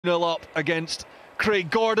0 up against Craig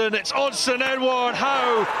Gordon. It's Odsonne Edouard.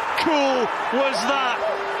 How cool was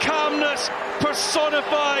that? Calmness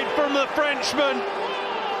personified from the Frenchman.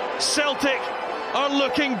 Celtic are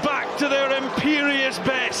looking back to their imperious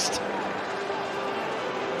best.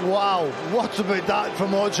 Wow, what about that from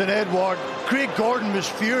Odsonne Edouard? Craig Gordon was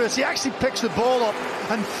furious. He actually picks the ball up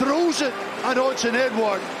and throws it at Odsonne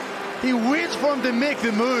Edouard. He waits for him to make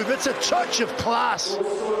the move. It's a touch of class.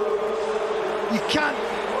 You can't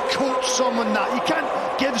coach someone that. You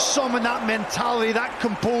can't give someone that mentality, that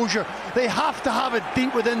composure. They have to have it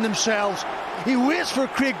deep within themselves. He waits for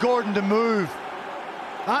Craig Gordon to move.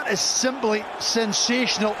 That is simply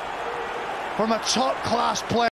sensational from a top-class player.